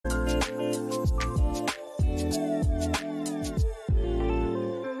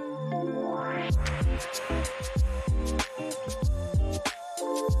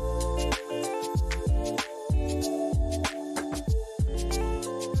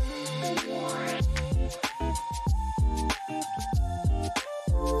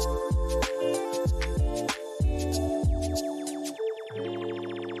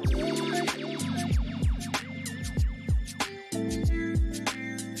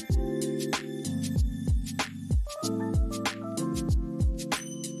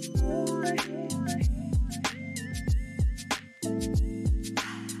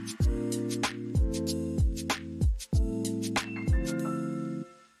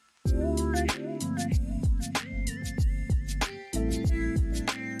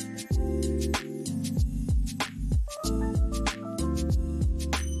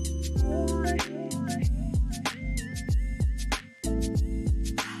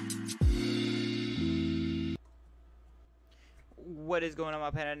What is going on,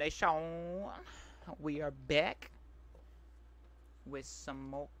 my Panda Nation? We are back with some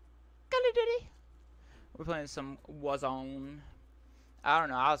more Call of Duty. We're playing some Warzone. I don't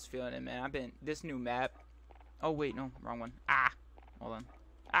know. I was feeling it, man. This new map. Oh wait, no, wrong one. Hold on.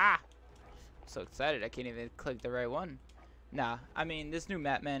 I'm so excited. I can't even click the right one. Nah, I mean this new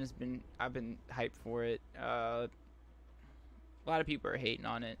map, man, I've been hyped for it. A lot of people are hating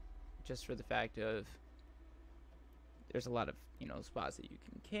on it, just for the fact of there's a lot of spots that you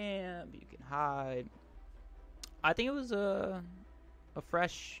can camp, you can hide. I think it was a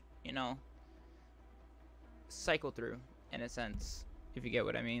fresh cycle through in a sense, if you get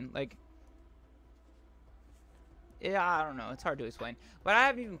what I mean. Like, yeah, I don't know, it's hard to explain, but I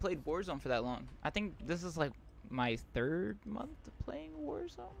haven't even played Warzone for that long. I think this is like my 3rd month of playing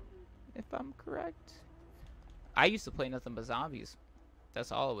Warzone, if I'm correct. I used to play nothing but zombies.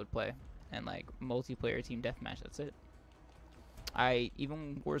 That's all I would play, and like multiplayer team deathmatch. That's it. Even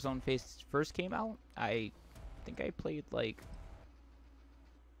when Warzone first came out, I think I played like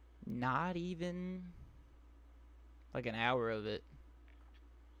not even like an hour of it.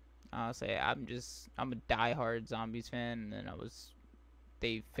 I'll say I'm a diehard zombies fan, and then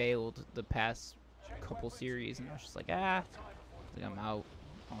they failed the past couple series, and I was just like, I think I'm out.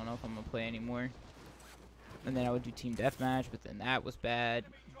 I don't know if I'm gonna play anymore. And then I would do team deathmatch, but then that was bad,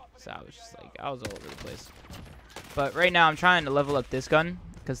 so I was just like, I was all over the place. But right now I'm trying to level up this gun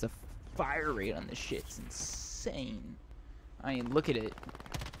because the fire rate on this shit's insane. I mean, look at it.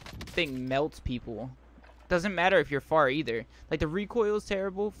 Thing melts people. Doesn't matter if you're far either. Like, the recoil is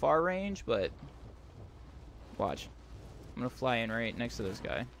terrible, far range, but watch. I'm gonna fly in right next to this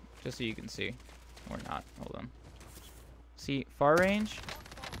guy just so you can see. Or not. Hold on. See, far range?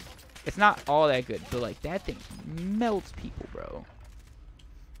 It's not all that good, but like that thing melts people, bro.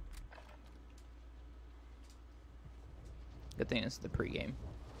 Good thing it's the pregame.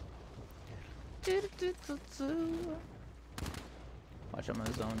 Watch, I'm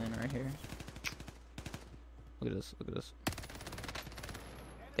gonna zone in right here. Look at this, look at this.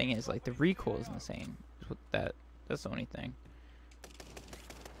 Thing is, like, the recoil is insane. That's the only thing.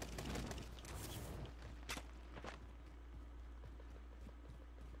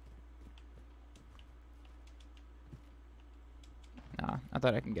 Nah, I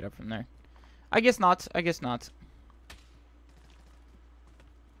thought I can get up from there. I guess not. I guess not.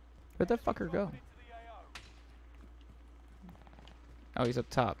 Where'd that fucker go? Oh, he's up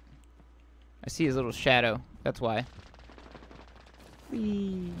top. I see his little shadow. That's why.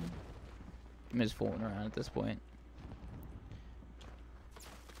 Whee! I'm just fooling around at this point.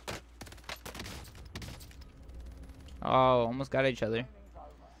 Oh, almost got each other.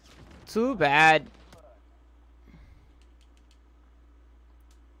 Too bad.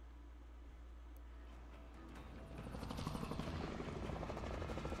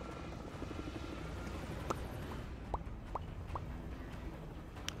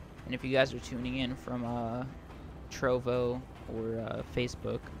 And if you guys are tuning in from Trovo or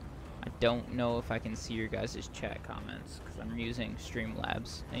Facebook, I don't know if I can see your guys' chat comments because I'm using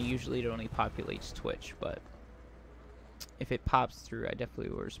Streamlabs, and usually it only populates Twitch, but if it pops through, I definitely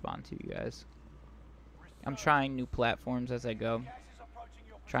will respond to you guys. I'm trying new platforms as I go,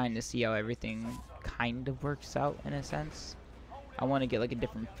 trying to see how everything kind of works out in a sense. I want to get like a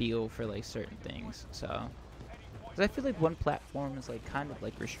different feel for like certain things, so. Because I feel like one platform is like kind of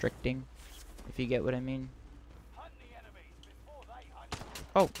like restricting, if you get what I mean.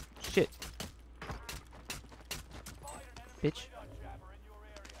 Oh, shit. Bitch.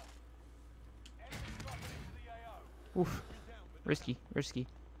 Oof. Risky, risky.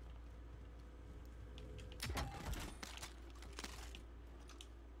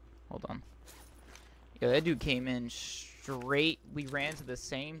 Hold on. Yeah, that dude came in straight. We ran to the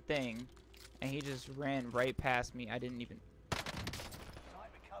same thing. And he just ran right past me. I didn't even.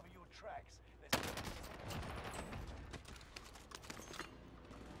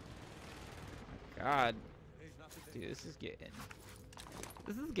 God, dude, this is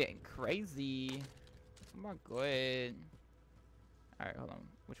getting crazy. Oh my god. All right, hold on.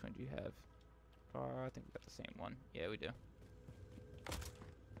 Which one do you have? I think we got the same one. Yeah, we do.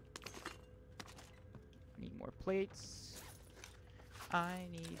 Need more plates. I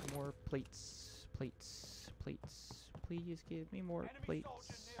need more plates. Plates. Plates. Please give me more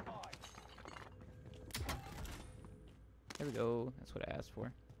plates. There we go. That's what I asked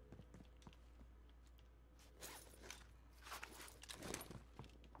for.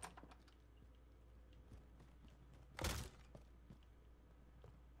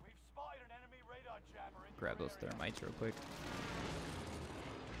 Grab those thermites real quick.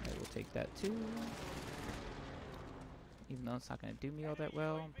 I will take that too. even though it's not gonna do me all that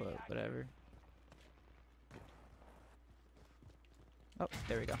well, but whatever. Oh,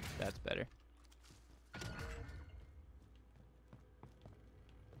 there we go. That's better.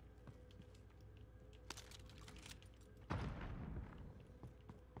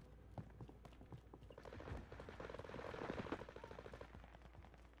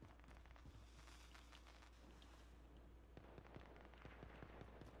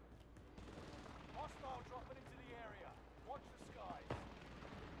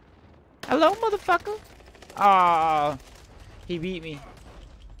 Hello, motherfucker. Ah, he beat me.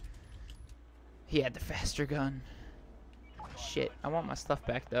 He had the faster gun. Shit, I want my stuff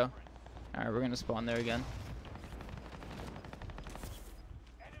back though. Alright, we're gonna spawn there again.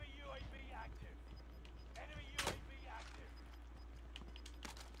 Enemy UAV active. Enemy UAV active.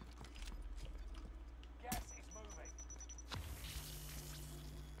 Gas is moving.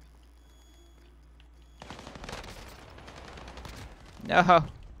 No.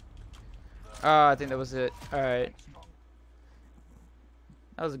 Oh, I think that was it. Alright.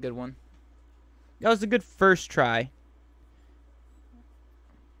 That was a good one. That was a good first try.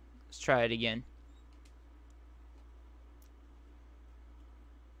 Let's try it again.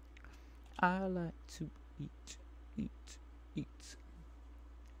 I like to eat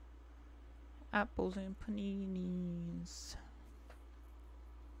apples and paninis.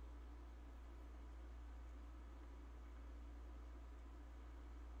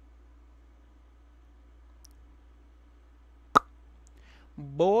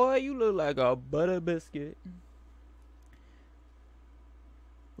 Boy, you look like a butter biscuit.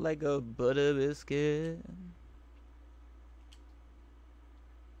 Like a butter biscuit.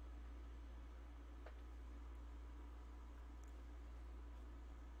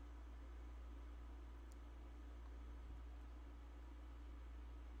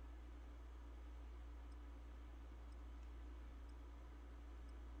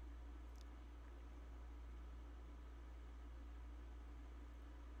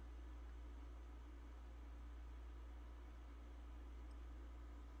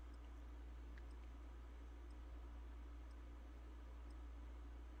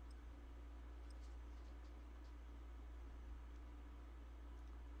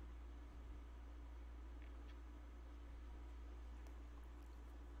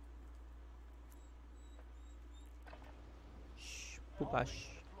 Boobash.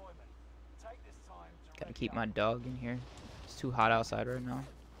 Gotta keep my dog in here. It's too hot outside right now.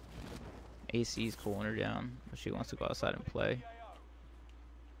 AC's cooling her down, but she wants to go outside and play.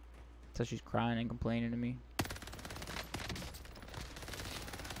 So she's crying and complaining to me.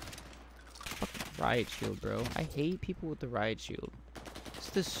 Fucking riot shield, bro. I hate people with the riot shield. It's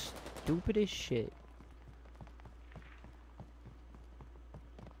the stupidest shit.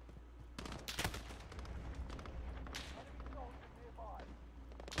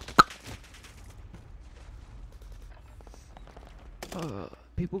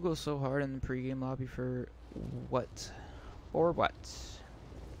 People go so hard in the pregame lobby for what? Or what?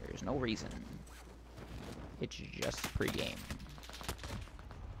 There's no reason. It's just pregame.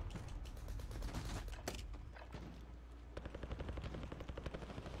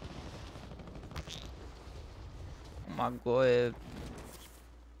 Oh my god.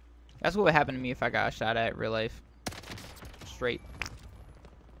 That's what would happen to me if I got shot at in real life. Straight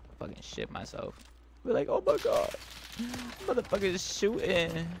fucking shit myself. Be like, oh my god. Motherfucker is shooting.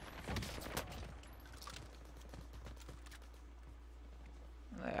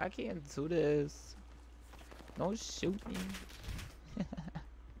 Like, I can't do this. Don't shoot me.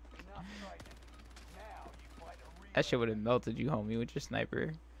 That shit would have melted you, homie, with your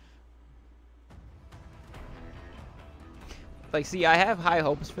sniper. Like, see, I have high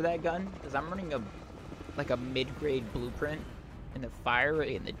hopes for that gun because I'm running a mid-grade blueprint, and the fire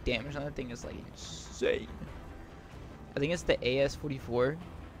rate and the damage on that thing is like insane. I think it's the AS-44.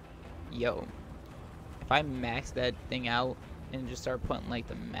 Yo, if I max that thing out and just start putting like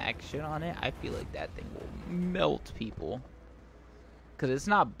the max shit on it, I feel like that thing will melt people. Cause it's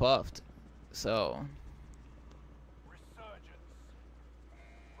not buffed, so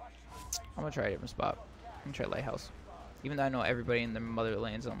I'm gonna try a different spot. I'm gonna try Lighthouse. Even though I know everybody in the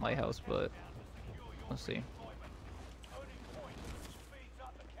motherland's on Lighthouse, but we'll see.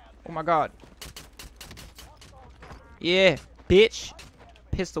 Oh my god. Yeah, bitch.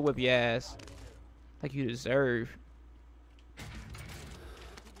 Pistol whip your ass. Like you deserve.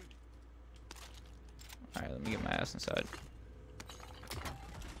 Alright, let me get my ass inside.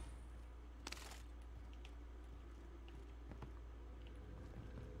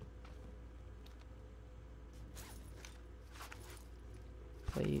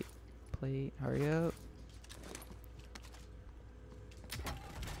 Plate, hurry up.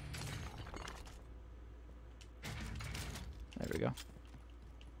 go.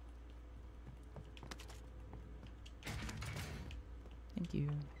 Thank you.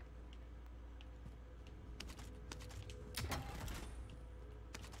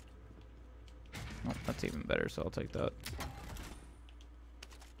 Oh, that's even better, so I'll take that.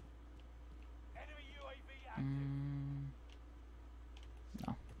 Enemy UAV active.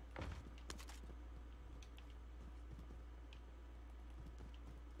 No.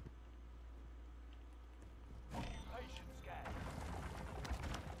 Occupation scan.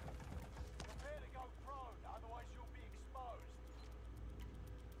 Prepare to go prone, otherwise you'll be exposed.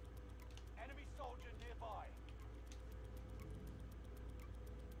 Enemy soldier nearby.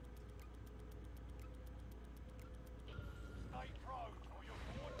 Stay prone, or your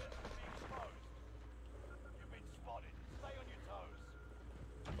coordinates will be exposed. You've been spotted. Stay on your toes.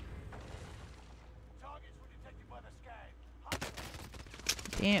 Targets were detected by the scan.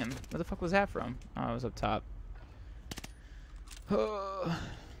 Damn, where the fuck was that from? Oh, it was up top. You're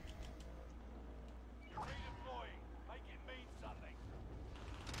redeploying. Make it mean something.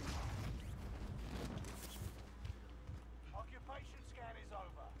 Occupation scan is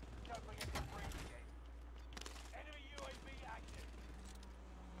over. Don't forget to breathe again. Enemy UAV active.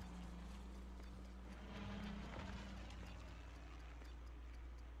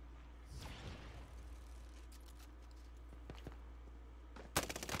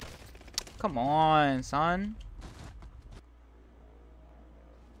 Come on, son.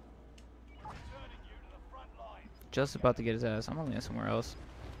 Returning you to the front line. Just about to get his ass. I'm only somewhere else.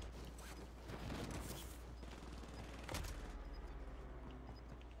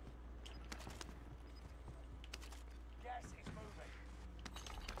 Gas is moving.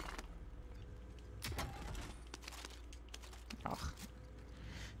 Ugh.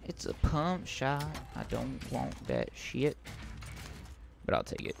 It's a pump shot. I don't want that shit. But I'll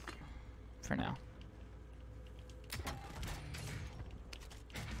take it. For now.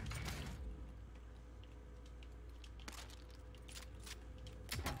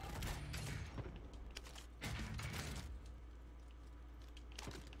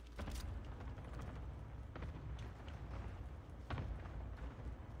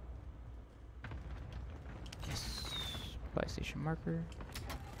 Yes. Buy station marker.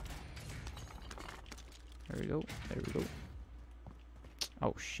 There we go. There we go.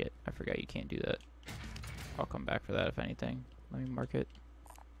 Oh shit, I forgot you can't do that. I'll come back for that if anything. Let me mark it.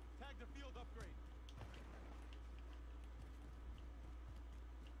 Tag the field upgrade.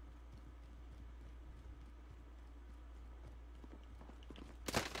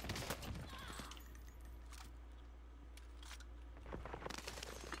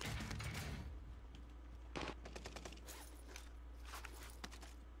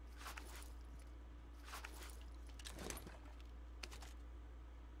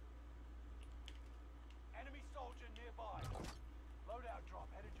 Enemy soldier nearby. Loadout drop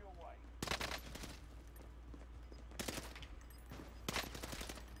headed your way.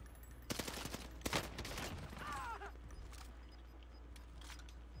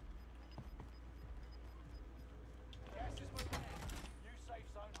 Gas is moving in. New safe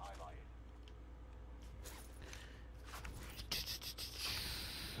zone highlighted.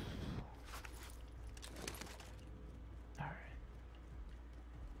 Alright.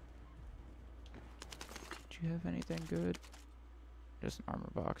 Do you have anything good? Just an armor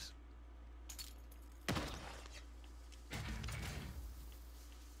box.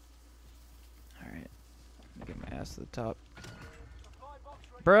 Alright. Get my ass to the top. Supply box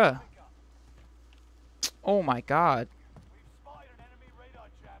ready Bruh. for pickup. Oh my god. We've spied an enemy radar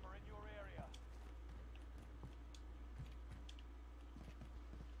jammer in your area.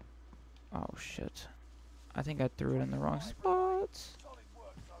 Oh shit. I think I threw it in the wrong spots. Solid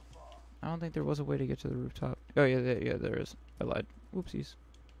work so far. I don't think there was a way to get to the rooftop. Oh yeah, yeah, there is. I lied. Whoopsies.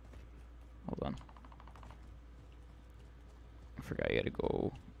 Hold on. I forgot you had to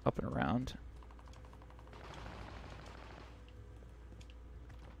go up and around.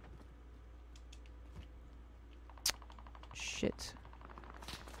 Shit.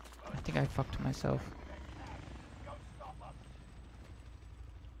 I think I fucked myself. Go stop them.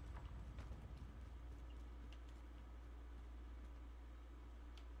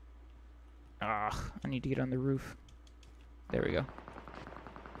 Ah, I need to get on the roof. There we go.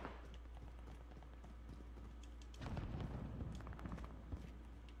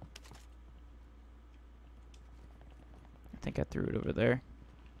 I think I threw it over there.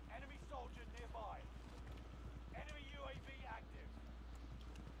 Enemy soldier nearby. Enemy UAV active.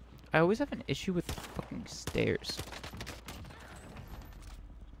 I always have an issue with fucking stairs.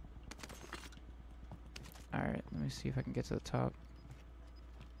 Alright, let me see if I can get to the top.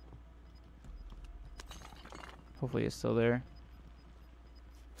 Hopefully it's still there.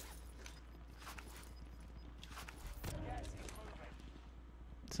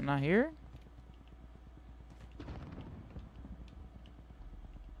 It's not here?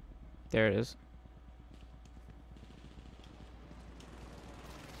 There it is.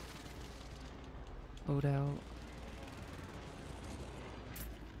 Load out.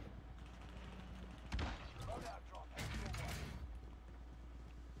 Loadout drop heading your way.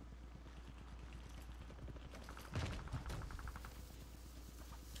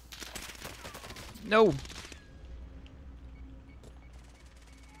 No!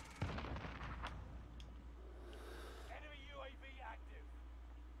 Enemy UAV active.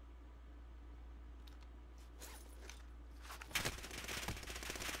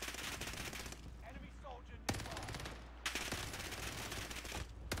 Enemy soldier nearby.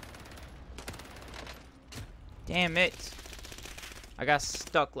 Damn it! I got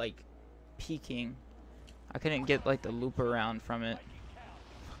stuck like peeking. I couldn't get like the loop around from it.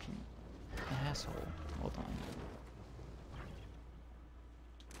 Fucking asshole. Hold on.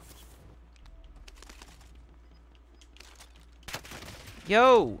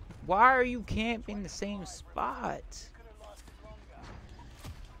 Yo! Why are you camping the same spot? Could have lasted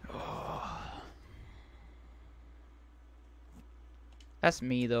longer. That's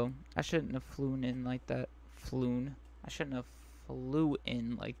me though. I shouldn't have flown in like that. Flown. I shouldn't have flew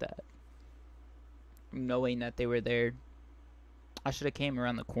in like that. Knowing that they were there. I should have came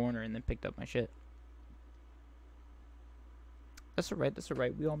around the corner and then picked up my shit. That's alright, that's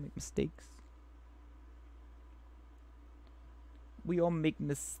alright. We all make mistakes. We all make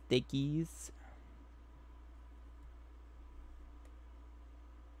mistakies.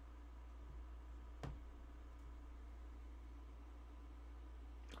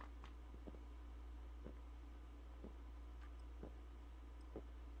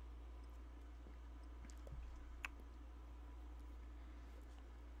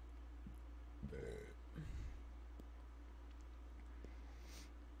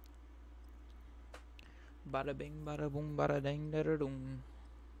 Bada bing, bada boom, bada ding, da da doom.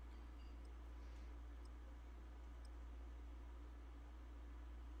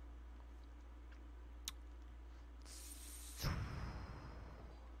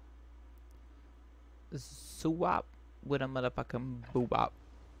 Swap with a motherfucking boobop.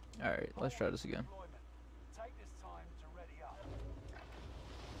 Alright, let's try this again. Deployment. Take this time to ready up.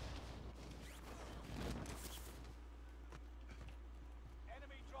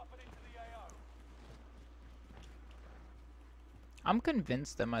 Enemy dropping into the AO. I'm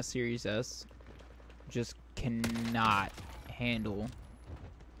convinced that my Series S just cannot handle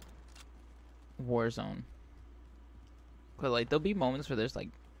Warzone. But like there'll be moments where there's like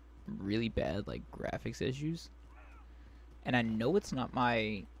really bad like graphics issues. And I know it's not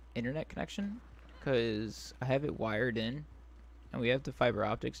my internet connection because I have it wired in and we have the fiber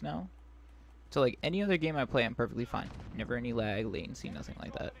optics now. So like any other game I play I'm perfectly fine. Never any lag, latency, nothing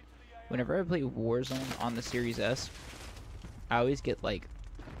like that. Whenever I play Warzone on the Series S, I always get like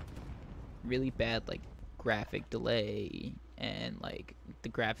really bad like graphic delay and like the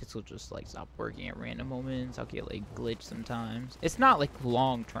graphics will just like stop working at random moments. I'll get like glitch sometimes. It's not like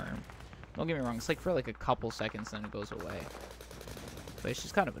long term. Don't get me wrong, it's like for like a couple seconds then it goes away. But it's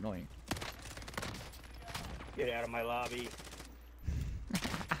just kind of annoying. Get out of my lobby.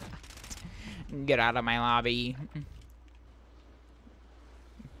 Get out of my lobby.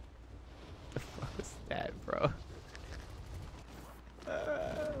 The fuck was that, bro?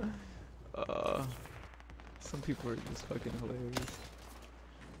 Some people are just fucking hilarious.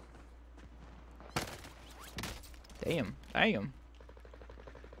 Damn, damn. Enemy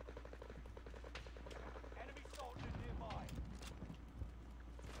soldier nearby.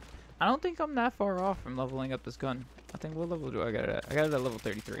 I don't think I'm that far off from leveling up this gun. I think what level do I got it at? I got it at level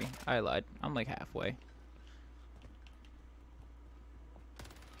 33. I lied. I'm like halfway.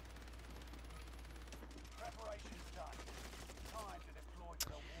 Preparations done. Time to deploy to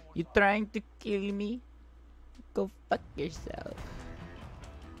the war You zone. trying to kill me? Go fuck yourself.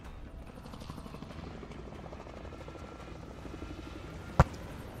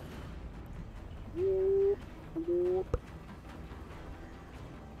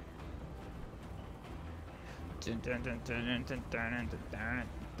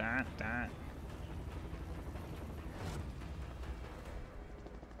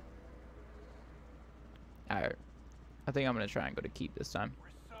 Alright. I think I'm gonna try and go to keep this time.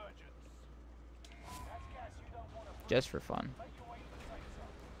 Resurgence. That's gas you don't want to breathe. Just for fun. Make your way to the safe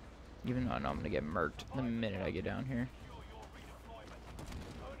zone. Even though I know I'm gonna get murked the minute I get down here. Secure your redeployment.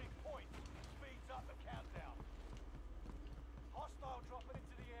 Earning points speeds up the countdown. Hostile dropping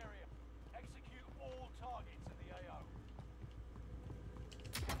into the area. Execute all targets in the AO.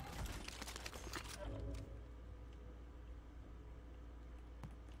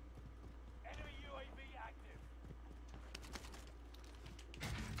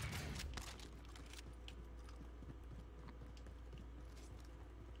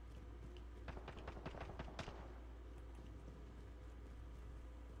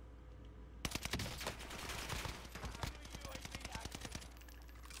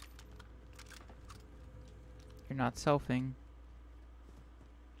 You're not selfing.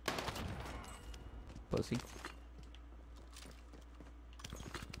 Pussy.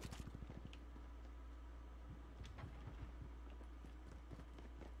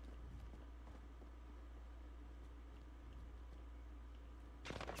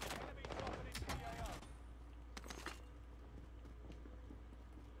 Enemy dropping into the AO.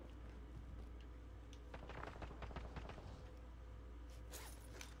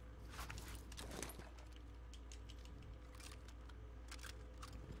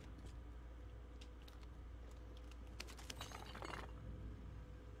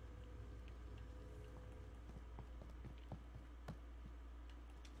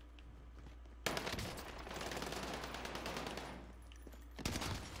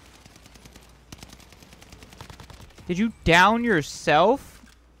 Did you down yourself?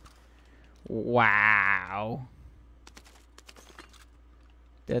 Wow.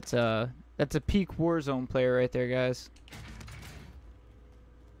 That's a peak Warzone player right there, guys.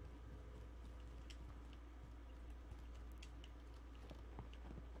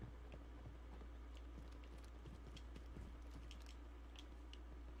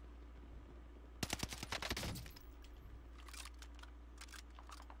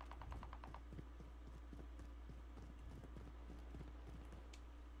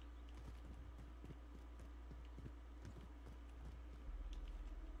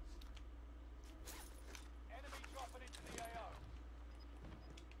 Enemy dropping into the AO.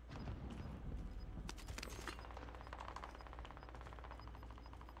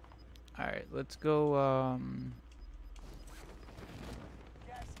 Alright, let's go,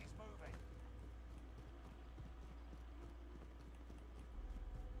 Gas is moving.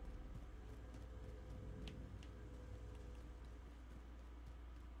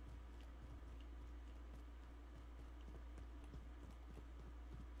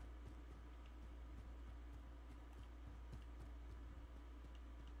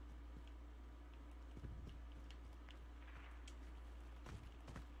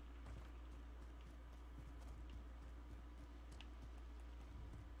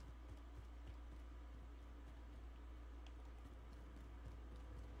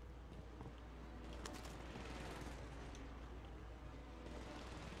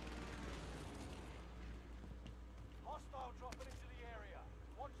 Hostile dropping into the area.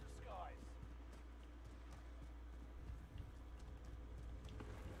 Watch the skies.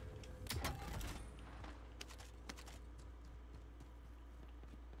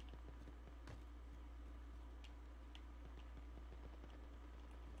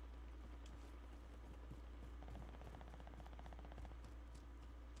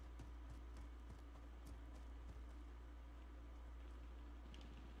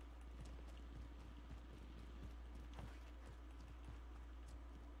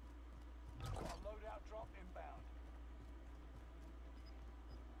 Got a loadout drop inbound.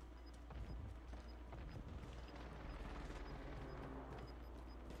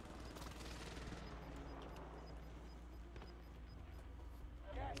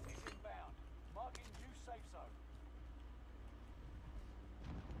 Gas is inbound. Marking new safe zone.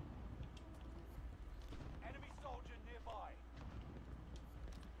 Enemy soldier nearby.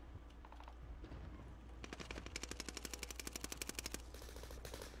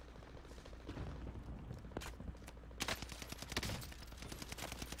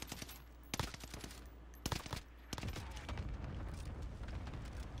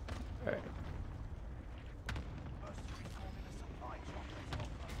 alright. Mercenaries forming a supply drop that's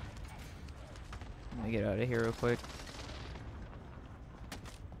offloading. Let me get out of here real quick.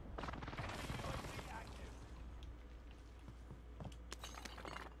 UAV active.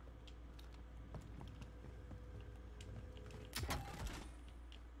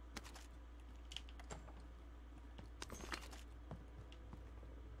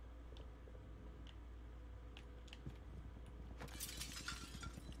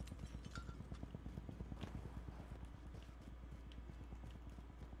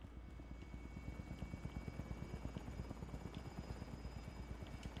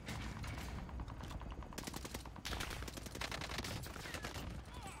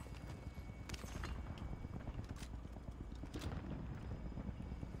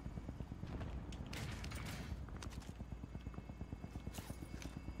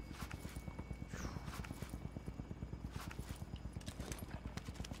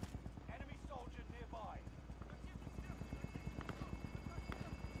 Enemy soldier nearby.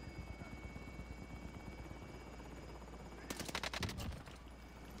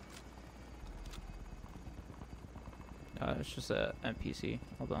 It's just a NPC.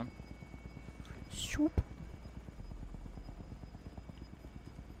 Hold on. Shoop.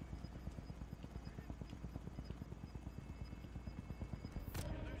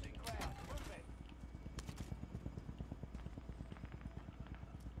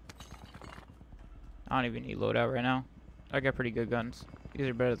 I don't even need loadout right now. I got pretty good guns. These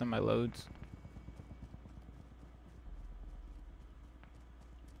are better than my loads.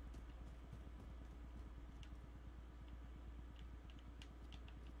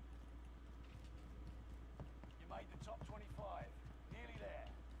 You made the top 25. Nearly there.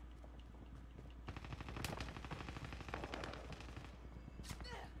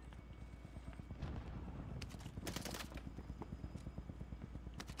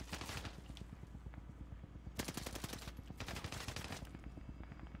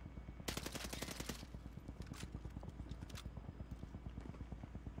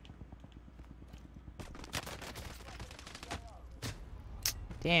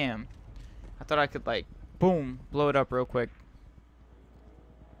 Damn. I thought I could, like, boom, blow it up real quick.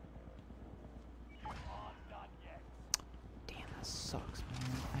 Aren't done yet. Damn, that sucks,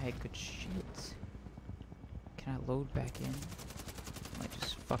 man. I had good shit. Can I load back in? Might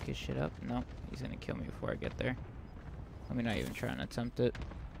just fuck his shit up. No, he's gonna kill me before I get there. Let me not even try and attempt it.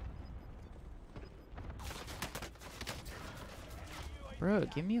 Bro,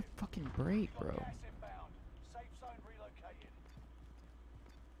 give me a fucking break, bro. Gas inbound. Safe zone relocated.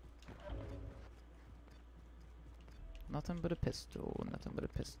 Nothing but a pistol. Nothing but a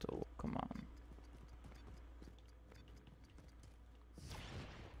pistol. Come on.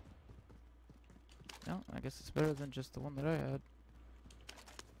 No, I guess it's better than just the one that I had.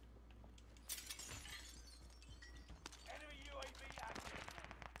 Enemy UAV active.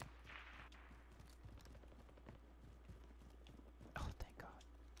 Oh, thank God.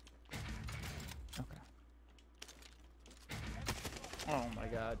 Okay. Oh my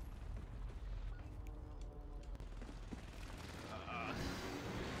God.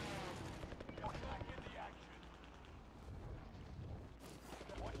 Get back in the action.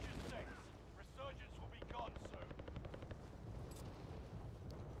 Watch your six. Resurgence will be gone soon.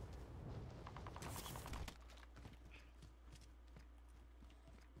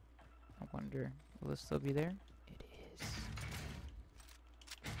 I wonder, will it still be there? It is.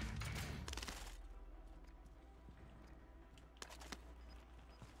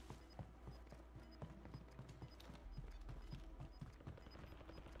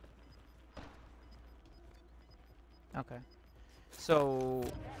 Okay. So,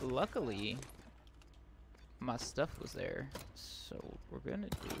 luckily, my stuff was there. So, what we're gonna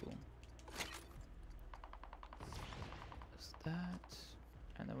do is that,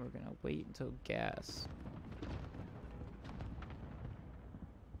 and then we're gonna wait until gas.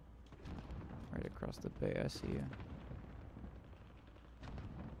 Right across the bay, I see you.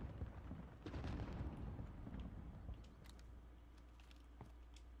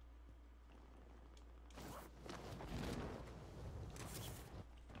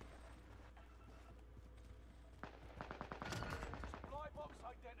 Supply box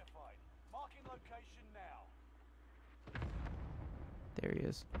identified. Marking location now. There he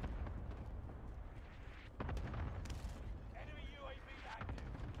is. Enemy UAV active.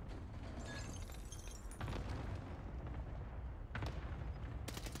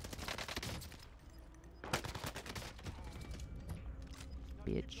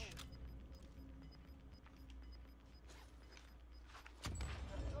 Bitch.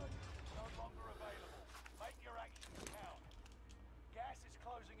 Resurgence no longer available. Make your actions count. Gas is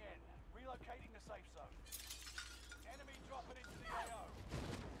closing in. Relocating the safe zone. Enemy dropping into the AO.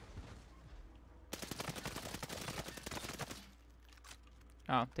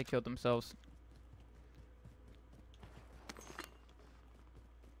 Oh, they killed themselves.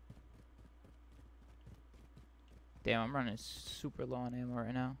 Damn, I'm running super low on ammo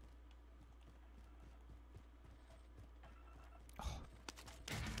right now. Oh.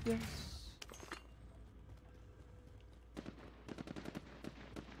 Yes.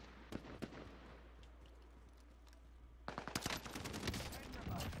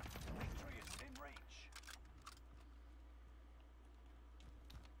 Victory is within reach.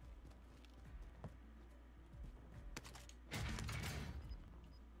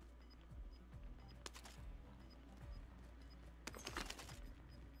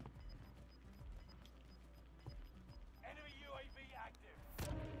 Enemy UAV active.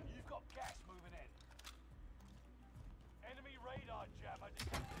 You've got gas moving in. Enemy radar jammer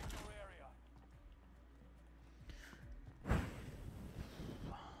detected in your area.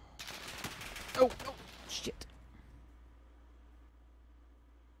 Oh, oh, shit.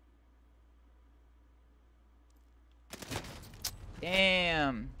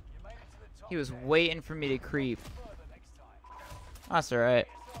 Damn. You made it to the top He was 10. waiting for me to creep. Further next time. That's alright.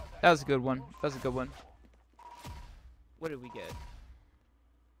 That was a good one. That was a good one. What did we get?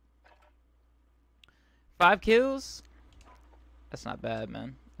 5 kills? That's not bad,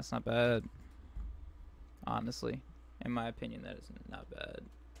 man. That's not bad. Honestly, in my opinion, that is not bad.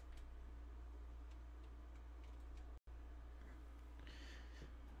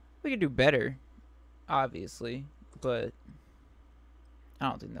 We could do better, obviously, but I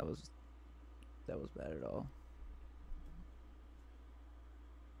don't think that was bad at all.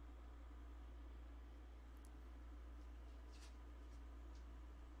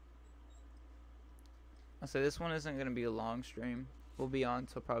 I'll say this one isn't gonna be a long stream. We'll be on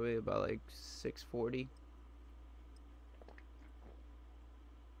till probably about like 6:40.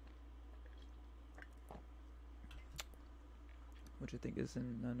 Which I think is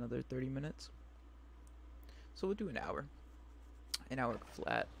in another 30 minutes. So we'll do an hour. An hour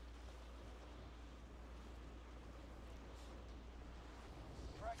flat.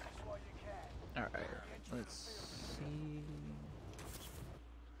 Practice while you can. Alright, let's see.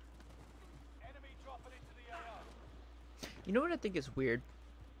 Enemy dropping into the AO. You know what I think is weird?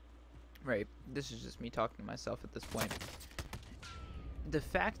 Right, this is just me talking to myself at this point. The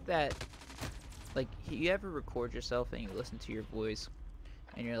fact that, like, you ever record yourself and you listen to your voice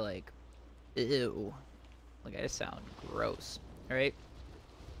and you're like, ew, like, I sound gross, right?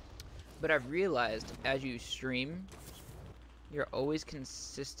 But I've realized as you stream, you're always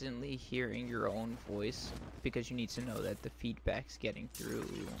consistently hearing your own voice because you need to know that the feedback's getting through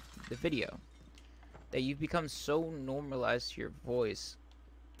the video. That you've become so normalized to your voice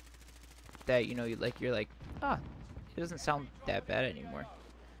that, you know, you're like, ah, it doesn't sound that bad anymore.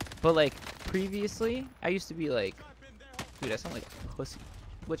 But like previously, I used to be like, dude, I sound like a pussy.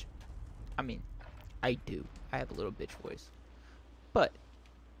 Which, I mean, I do. I have a little bitch voice. But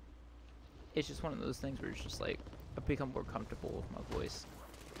it's just one of those things where it's just like, I've become more comfortable with my voice.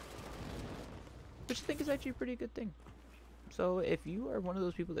 Which I think is actually a pretty good thing. So if you are one of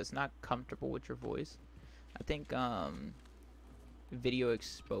those people that's not comfortable with your voice, I think video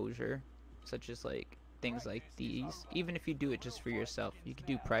exposure, such as like things like these, even if you do it just for yourself, you can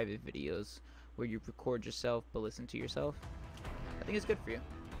do private videos where you record yourself but listen to yourself. I think it's good for you.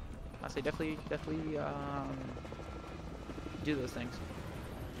 I say definitely do those things.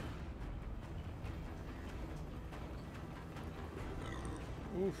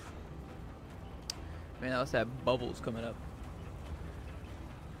 Oof. Man, that was that bubbles coming up.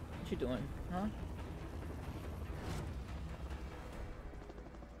 What you doing, huh?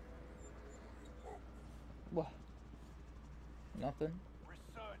 What? Nothing.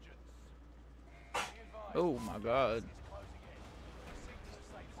 Oh my god.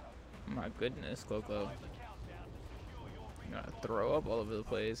 My goodness, Coco. I'm gonna throw up all over the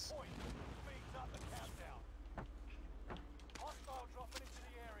place.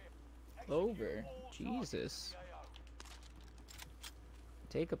 Over. Jesus.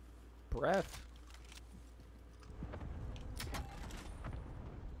 Take a breath.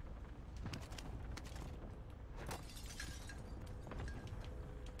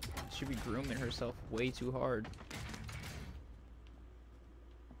 Should be grooming herself way too hard.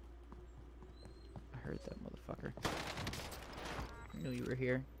 I heard that motherfucker. I knew you were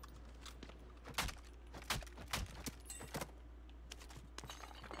here.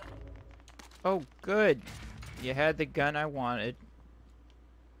 Oh, good. You had the gun I wanted.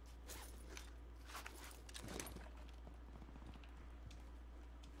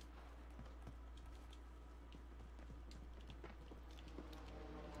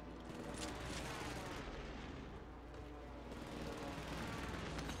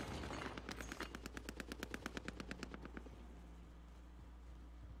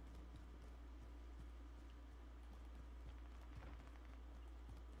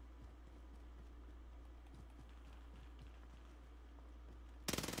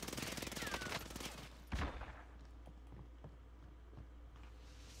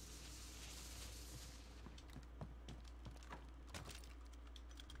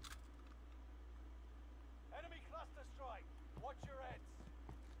 Watch your heads.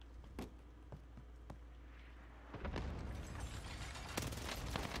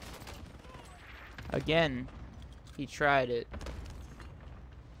 Again, he tried it.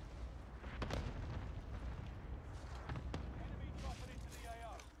 Enemy dropping into the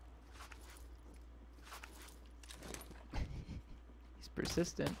AO. He's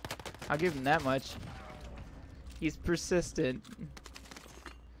persistent. I'll give him that much. He's persistent.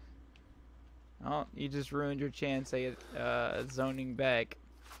 Oh, you just ruined your chance at zoning back.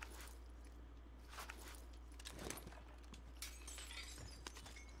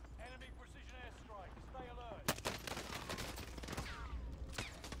 Enemy precision airstrike. Stay alert.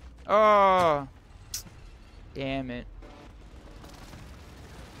 Oh! Damn it.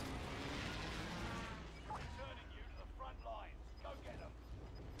 Returning you to the front lines. Go get them.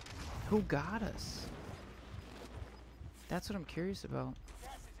 Who got us? That's what I'm curious about.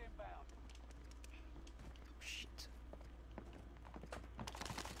 Gas is inbound. Shit.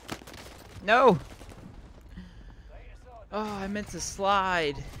 No! Oh, I meant to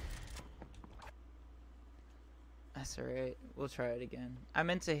slide. That's alright. We'll try it again. I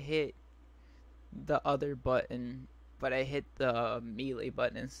meant to hit the other button, but I hit the melee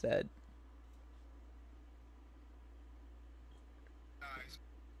button instead.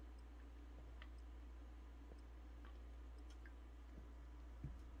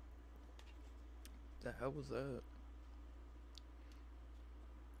 The hell was that?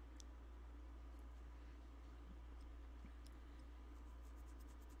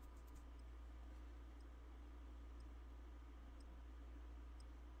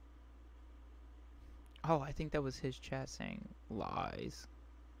 Oh, I think that was his chat saying lies.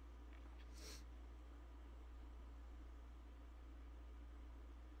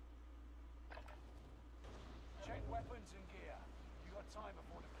 Check weapons and gear. You got time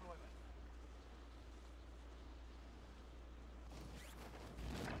before deployment.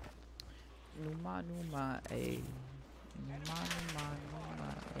 Numa numa eh. Numa numa numa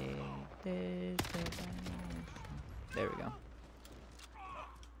eh. There we go.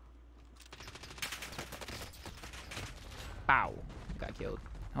 Bow. Got killed.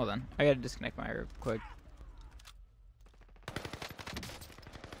 Hold on. I gotta disconnect my real quick.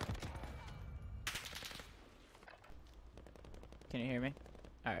 Can you hear me?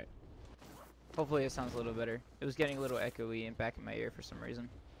 Alright. Hopefully it sounds a little better. It was getting a little echoey and back in my ear for some reason.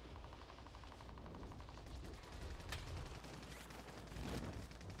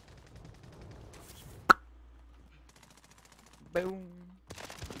 Boom.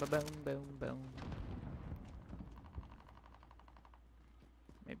 Ba-boom, boom, boom.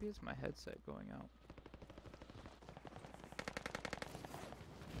 Maybe it's my headset going out.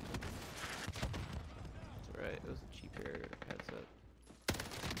 That's right, it was a cheaper headset.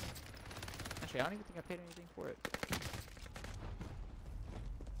 Actually, I don't even think I paid anything for it.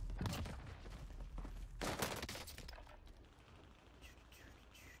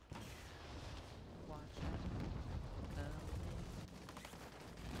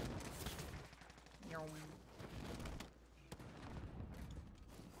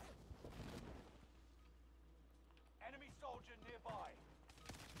 Enemy soldier nearby.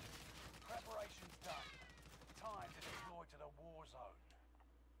 Preparations done. Time to deploy to the war zone.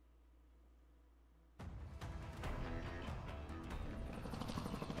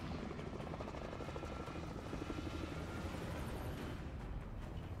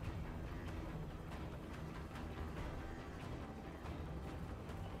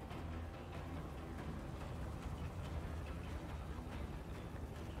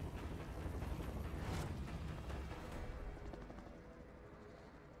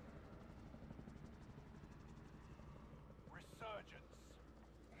 Resurgence.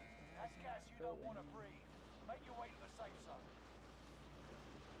 That's gas you don't want to breathe. Make your way to the safe zone.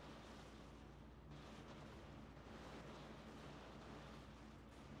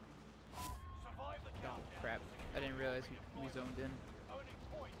 Survive the Oh, countdown. crap. I didn't realize we zoned in. Earning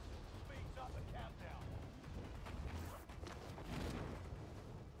points speeds up the countdown.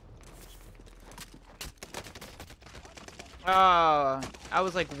 Oh, I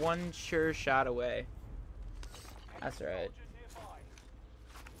was like one sure shot away. That's right. Soldier nearby.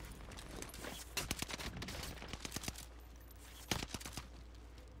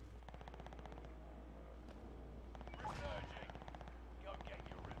 Resurging. Go get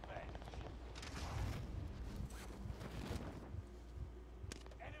your revenge.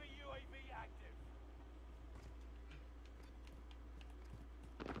 Enemy UAV active.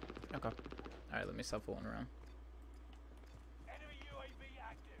 Okay. Alright, let me stop fooling around. Enemy UAV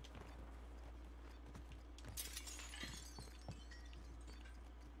active.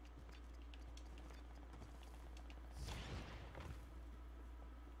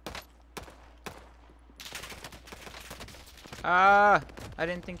 Ah! I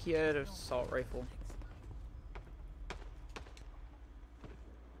didn't think he had an assault rifle.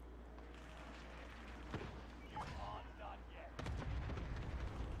 You aren't done yet.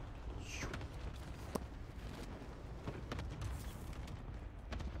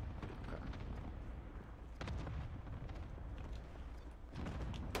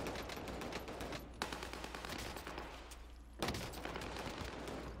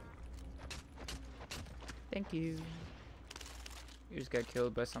 Thank you. You just got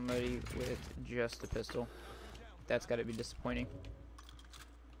killed by somebody with just a pistol. That's gotta be disappointing.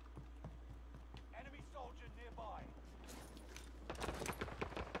 Enemy soldier nearby.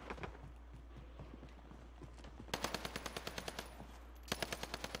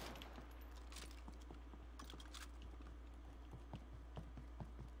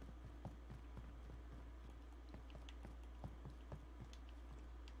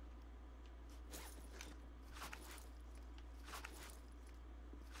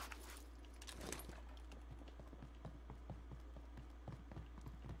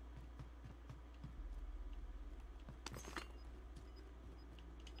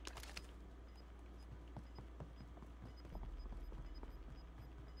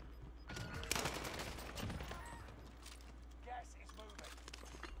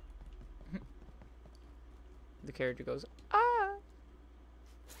 character goes, ah.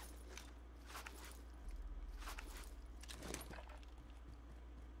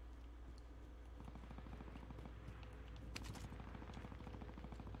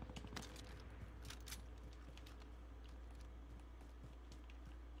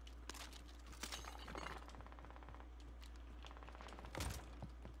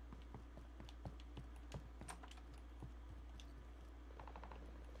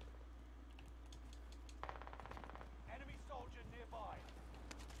 Enemy soldier nearby.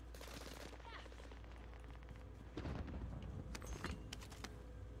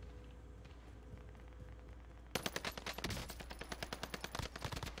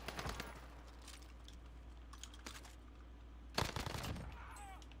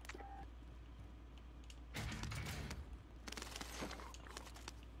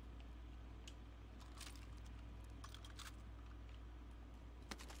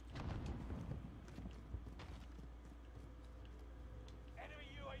 Enemy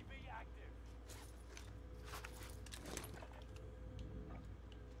UAV active.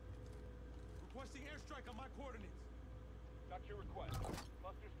 Requesting airstrike on my coordinates. Got your request.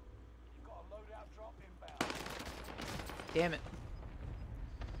 Buster, you've got a loadout drop inbound. Damn it.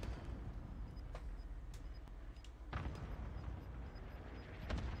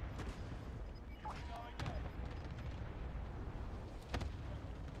 Going in.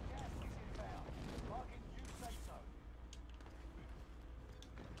 Gas is inbound. Marking you say so.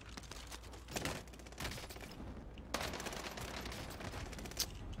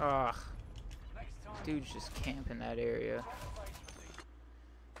 Ugh. Next time. Dude's just camping that area. Front face for these.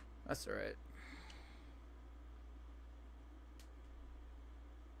 That's alright.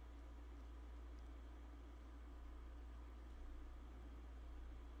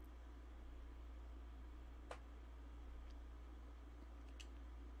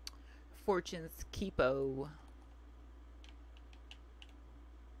 Fortune's Keepo.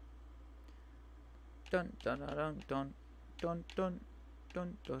 Dun dun dun dun dun dun dun dun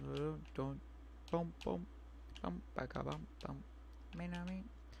dun dun bum bum bum baka bum bum me me me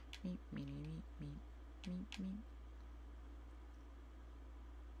me me me me me.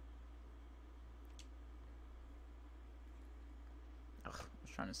 Ugh, I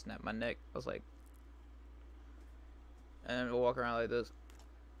was trying to snap my neck. I was like, and then we'll walk around like this.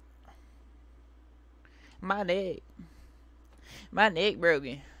 My neck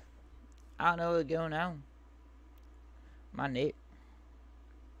broken. I don't know what's going on. My neck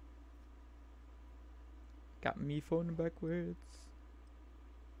got me falling backwards.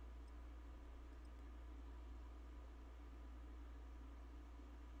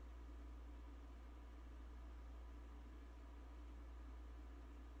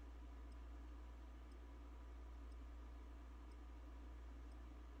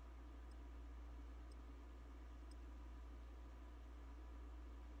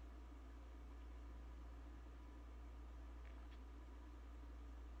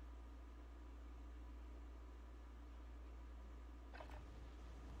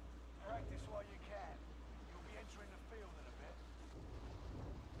 Practice while you can. You'll be entering the field in a bit.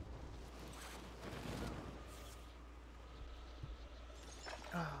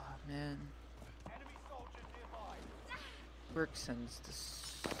 Oh man, Enemy soldier nearby. work sends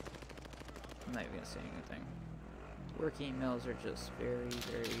this. I'm not even gonna say anything. Work emails are just very,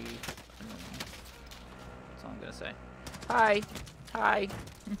 very annoying. That's all I'm gonna say. Hi, hi.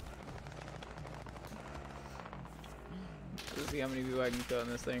 Let's see how many people I can kill on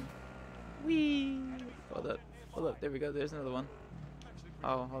this thing. Whee! Hold up, hold up. There we go. There's another one.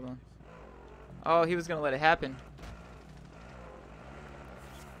 Oh, hold on. Oh, he was gonna let it happen.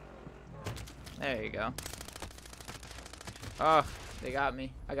 There you go. Oh, they got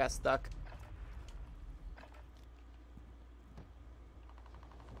me. I got stuck.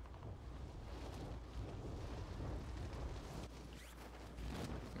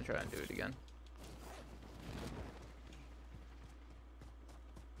 I'm gonna try and do it again.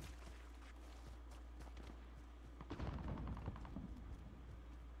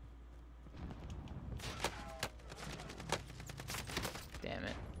 Damn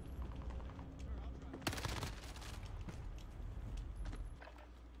it.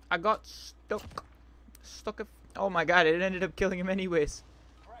 I got stuck. Oh my god, it ended up killing him anyways.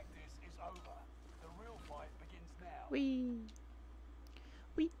 Practice is over. The real fight begins now. Wee.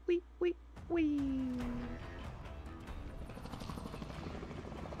 Wee, wee, wee, wee.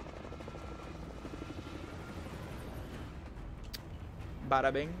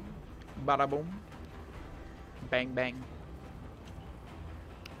 Bada bing. Bada boom. Bang, bang.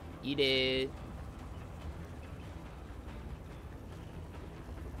 Eat it.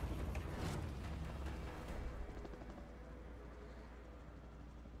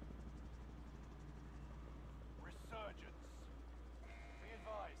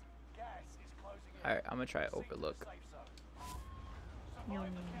 Alright, I'm gonna try Proceed to the overlook. safe zone.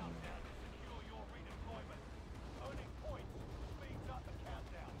 Survive the countdown to secure your redeployment. Earning points speeds up the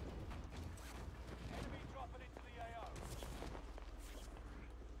countdown. Enemy dropping into the AO.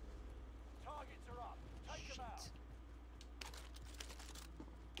 Targets are up. Take them out.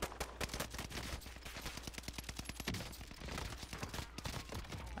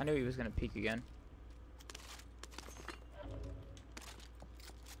 I knew he was gonna peek again.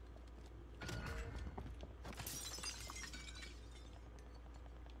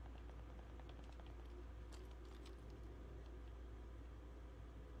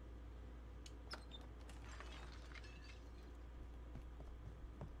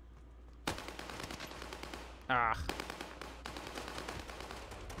 Ah.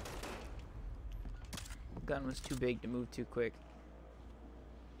 Gun was too big to move too quick.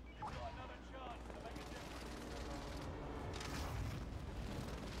 You've got another chance to make a difference.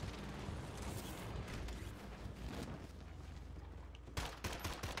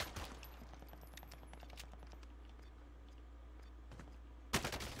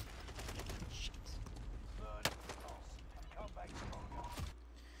 Learn from the loss and come back stronger.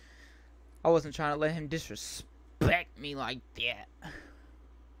 I wasn't trying to let him disrespect me like that.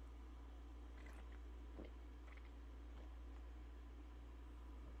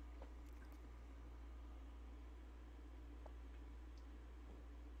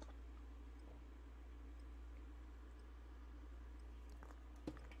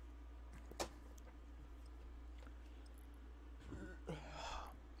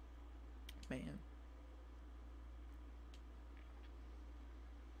 Man.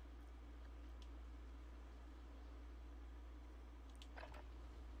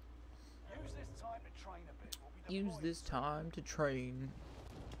 Use this time to train a bit. We'll be Use deployed this soon. time to train.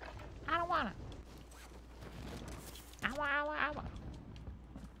 I don't wanna. Ow.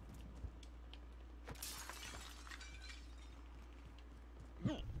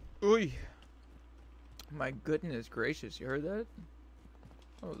 Oy. My goodness gracious, you heard that?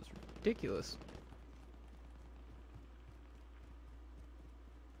 That was ridiculous.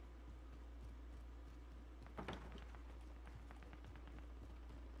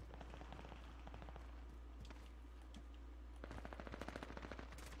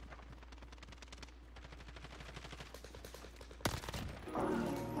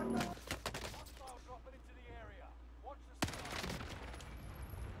 Hostile dropping into the area. Watch the sky.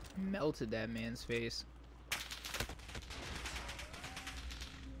 Melted that man's face.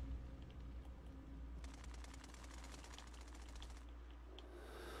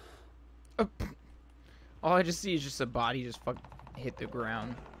 All I just see is just a body just fucking hit the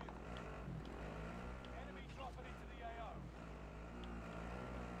ground. Enemy dropping into the AO.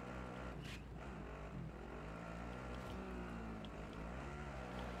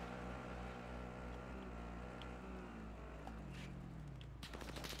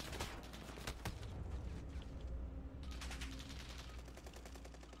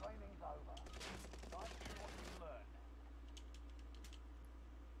 Training's over. Time to see what you learn.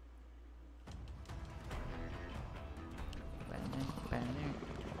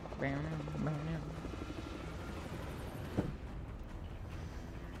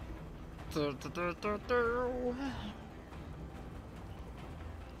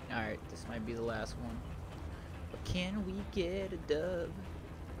 Alright, this might be the last one. But can we get a dub?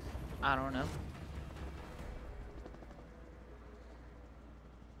 I don't know.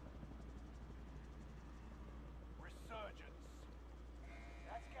 Resurgence.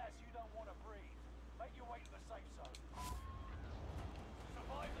 That's gas you don't want to breathe. Make your way to the safe zone.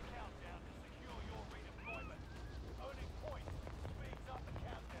 Survive the countdown to secure your redeployment. Earning points speeds up the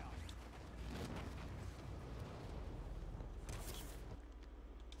countdown.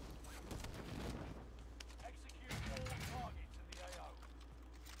 Execute all targets in the AO.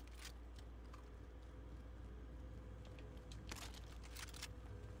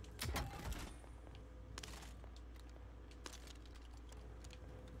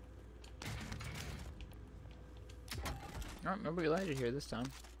 Alright, nobody landed here this time.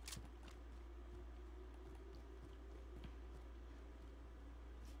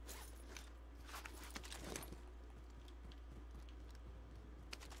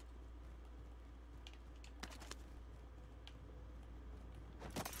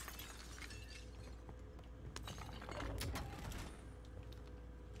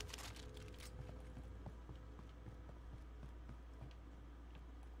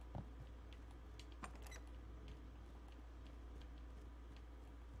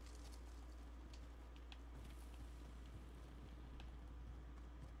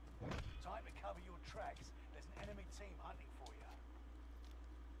 Time to cover your tracks. There's an enemy team hunting for you.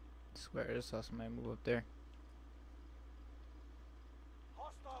 Swear I just saw somebody move up there.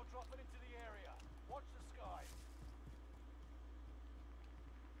 Hostile dropping into the area. Watch the skies.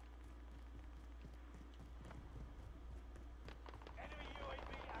 Enemy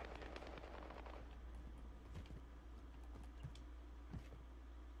UAV active.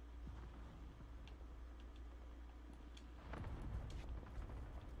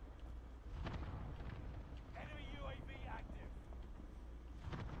 Enemy UAV active.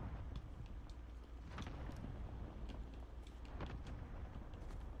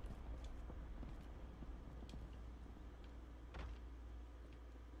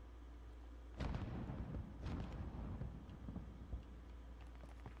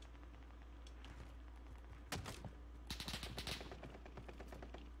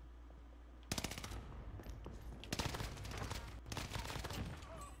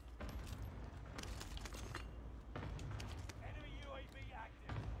 Enemy UAV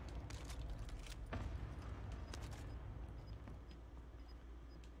active.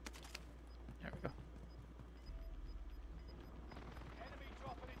 There we go. Enemy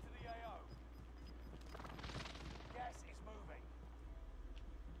dropping into the AO. Gas is moving.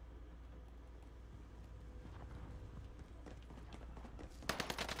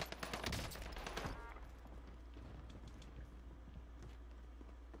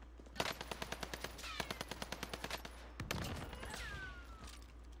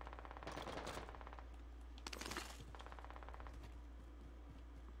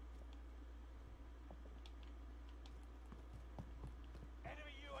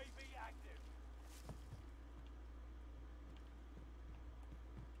 Enemy UAV active.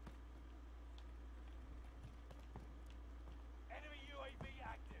 Enemy UAV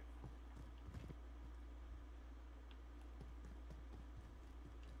active.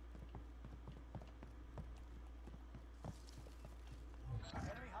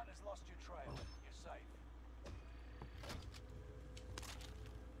 Enemy hunters lost your trail. You're safe.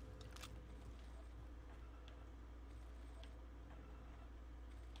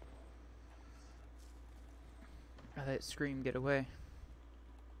 I let Scream get away.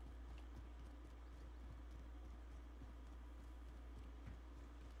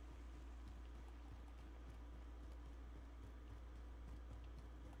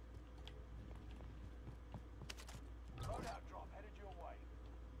 Loadout drop headed your way.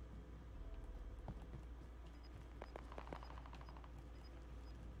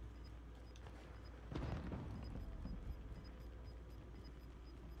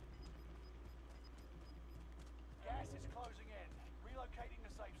 Gas is closing in. Relocating the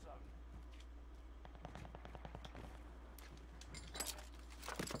safe zone.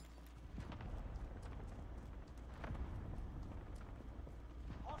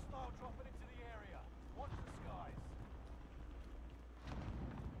 Hostile dropping into the area. Watch the skies.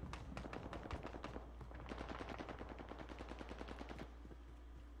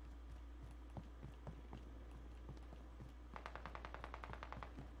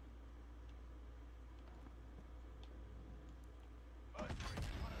 Mercenaries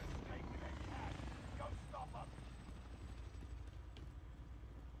trying to escape with their cash. Go stop them.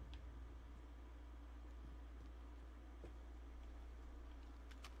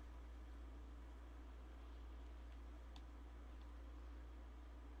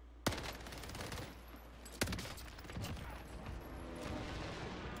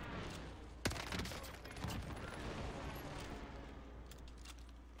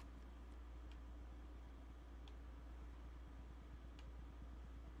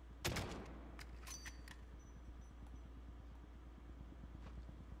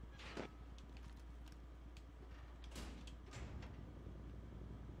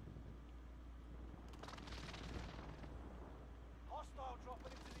 Hostile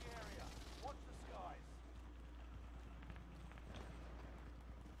dropping into the area. Watch the skies.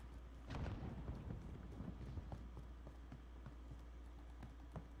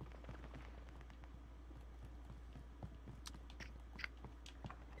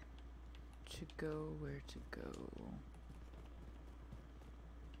 To go, where to go?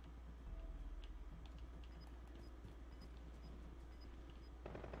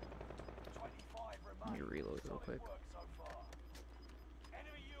 25 Let me remain. reload real Solid quick. work so far.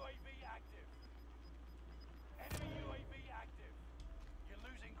 Enemy UAV active. Enemy UAV active. You're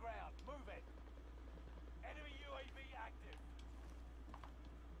losing ground. Move it. Enemy UAV active.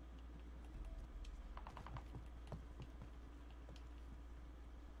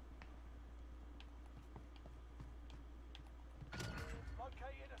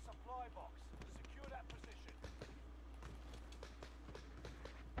 Located a supply box. Secure that position.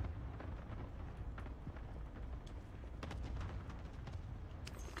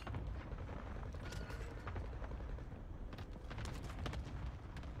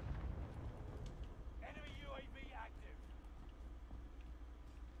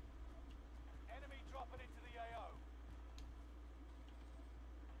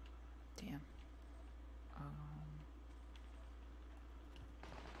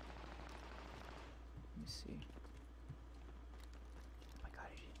 see. Oh my god,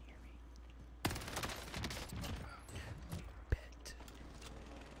 he didn't hear me. Bet.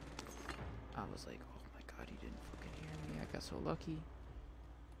 I was like, oh my god, he didn't fucking hear me. I got so lucky.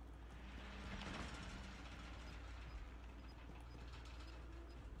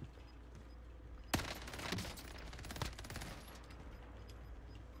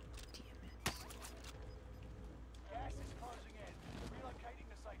 Gas is closing in. Relocating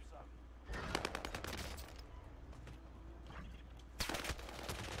the safe zone.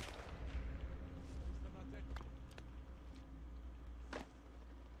 I'm not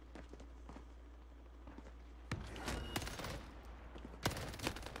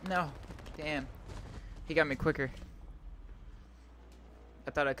dead. No. Damn. He got me quicker.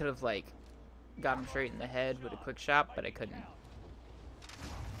 I thought I could have, like, got him straight in the head with a quick shot, but I couldn't.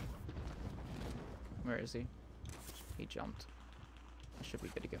 Where is he? He jumped. I should be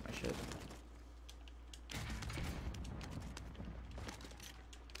good to get my shit.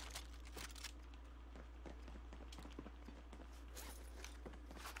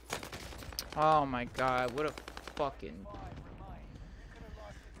 Oh my god, what a fucking... Five remain. You could have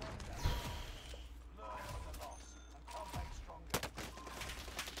lost it longer. Learn from the loss and come back stronger.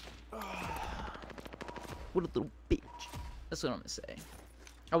 What a little bitch. That's what I'm gonna say.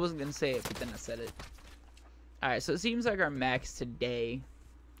 I wasn't gonna say it, but then I said it. Alright, so it seems like our max today,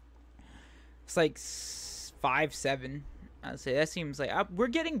 it's like 5-7. I'd say that seems like we're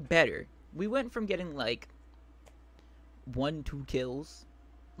getting better. We went from getting like 1-2 kills,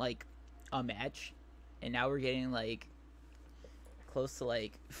 like a match, and now we're getting like close to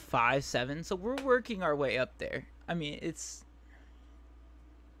like 5-7. So we're working our way up there. I mean, it's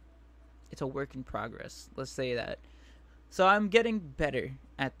a work in progress. Let's say that. So I'm getting better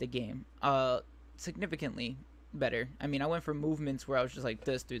at the game. Significantly better. I mean, I went from movements where I was just like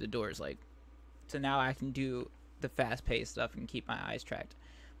this through the doors, like, so now I can do the fast-paced stuff and keep my eyes tracked.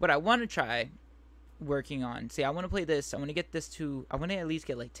 What I want to try working on, see, I want to play this, I want to get this to, I want to at least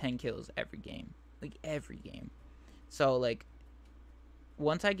get like 10 kills every game, like every game. So like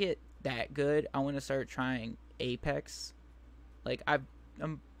once I get that good, I want to start trying Apex. Like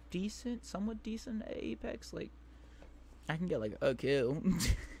I'm decent, somewhat decent at Apex. Like I can get like a kill.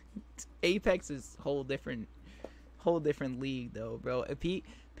 Apex is whole different league though, bro. If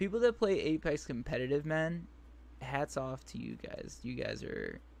people that play Apex competitive, man, hats off to you guys. You guys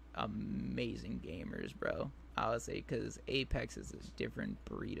are amazing gamers, bro. I would say, because Apex is a different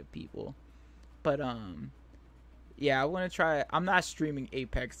breed of people. But yeah, I want to try. I'm not streaming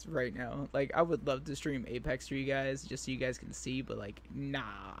Apex right now. Like, I would love to stream Apex for you guys, just so you guys can see. But like,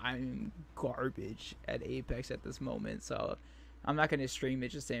 nah, I'm garbage at Apex at this moment, so I'm not gonna stream it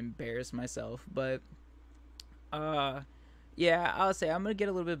just to embarrass myself. But yeah, I'll say I'm gonna get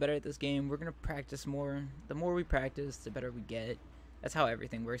a little bit better at this game. We're gonna practice more. The more we practice, the better we get. That's how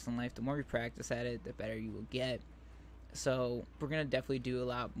everything works in life. The more we practice at it, the better you will get. So we're gonna definitely do a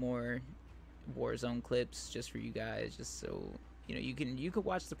lot more Warzone clips just for you guys, just so you know you can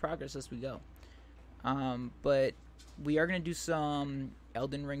watch the progress as we go. But we are gonna do some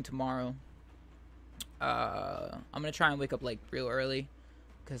Elden Ring tomorrow. I'm gonna try and wake up like real early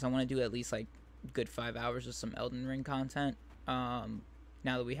because I want to do at least like good 5 hours of some Elden Ring content. Now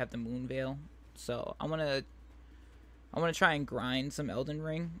that we have the Moon Veil, so I want to try and grind some Elden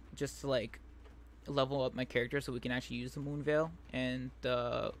Ring just to like level up my character so we can actually use the Moon Veil and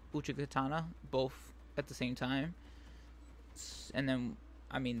the Uchigatana both at the same time. And then,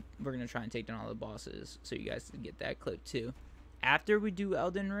 I mean, we're going to try and take down all the bosses so you guys can get that clip too. After we do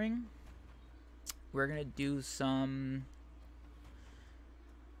Elden Ring, we're going to do some...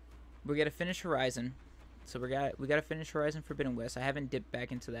 we got to finish Horizon. So we got to finish Horizon Forbidden West. I haven't dipped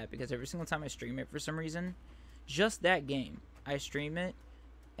back into that because every single time I stream it for some reason, just that game, I stream it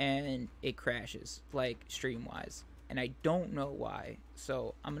and it crashes, like stream-wise, and I don't know why.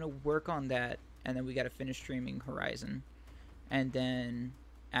 So I'm gonna work on that, and then we gotta finish streaming Horizon, and then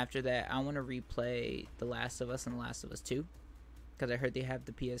after that, I want to replay The Last of Us and The Last of Us 2, because I heard they have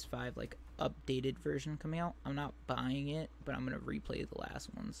the PS5 like updated version coming out. I'm not buying it, but I'm gonna replay the last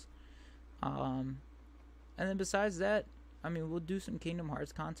ones. And then besides that, I mean, we'll do some Kingdom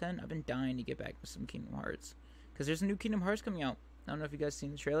Hearts content. I've been dying to get back with some Kingdom Hearts because there's a new Kingdom Hearts coming out. I don't know if you guys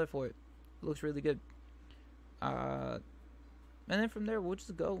seen the trailer for it. It looks really good. And then from there, we'll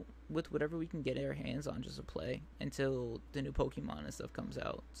just go with whatever we can get our hands on just to play until the new Pokemon and stuff comes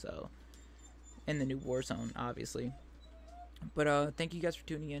out. So, and the new Warzone, obviously. But thank you guys for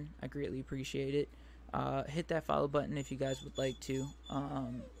tuning in. I greatly appreciate it. Hit that follow button if you guys would like to.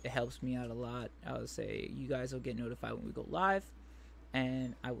 It helps me out a lot. I would say you guys will get notified when we go live.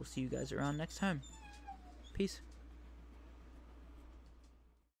 And I will see you guys around next time. Peace.